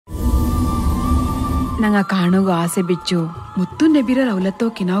ನಂಗ ಕಾಣೋಗು ಆಸೆ ಬಿಚ್ಚು ಮುತ್ತು ನೆಬಿರ ರೌಲತ್ತೋ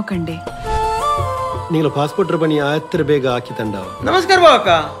ಕಿನಾವ್ ಕಂಡೆ ನೀಲ ಪಾಸ್ಪೋರ್ಟ್ ಬನ್ನಿ ಆತ್ರ ಬೇಗ ಹಾಕಿ ತಂಡ ನಮಸ್ಕಾರ ಬಾಕ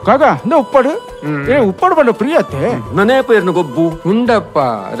ಕಾಗ ಉಪ್ಪಡು ಉಪ್ಪಡು ಬಂದು ಪ್ರಿಯತೆ ನನೇ ಪೇರ್ನು ಗೊಬ್ಬು ಉಂಡಪ್ಪ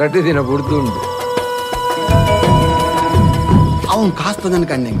ರಡ್ಡು ದಿನ ಬುಡ್ದುಂಡು ಅವನ್ ಕಾಸ್ತದನ್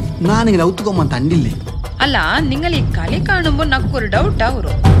ಕಣ್ಣಂಗೆ ನಾನಿಗೆ ಔತ್ಕೊಂಬಂತ ಅಂಡಿಲ್ಲೆ ಅಲ್ಲ നിങ്ങൾ ഈ കളി കാണുമ്പോൾ നക്കൊരു ഡൗട്ട്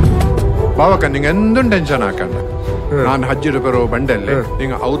ಅವರು ಬಾವಕ ನಿಂಗೆ ಎಂದೂ ಟೆನ್ಷನ್ ಹಾಕಂಡ ನಾನು ಹಜ್ಜಿಡು ಬರೋ ಬಂಡಲ್ಲೇ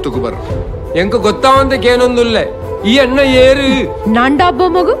ನಿಂಗೆ ಔತುಕು ಬರೋ ಎಂಕ ಗೊತ್ತಾವಂತಕ್ಕೆ ಏನೊಂದುಲ್ಲೆ ಈ ಅಣ್ಣ ಏರು ನಂಡ ಅಬ್ಬ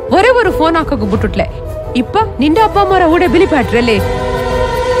ಮಗು ಒರೇ ಒಂದು ಫೋನ್ ಹಾಕಕ್ಕೆ ಬಿಟ್ಟುಟ್ಲೆ ಇಪ್ಪ ನಿಂಡ ಅಬ್ಬ ಅಮ್ಮರ ಊಡೆ ಬಿಳಿಪಾಟ್ರಲ್ಲಿ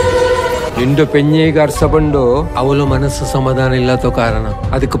ನಿಂಡು ಪೆഞ്ഞೇಗ ಅರ್ಸ ಬಂಡು ಅವಳು ಮನಸ್ಸು ಸಮಾಧಾನ ಇಲ್ಲತೋ ಕಾರಣ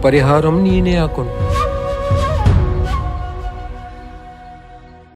ಅದಕ್ಕೆ ಪರಿಹಾರಂ ನೀನೇ ಹಾಕೊಂಡು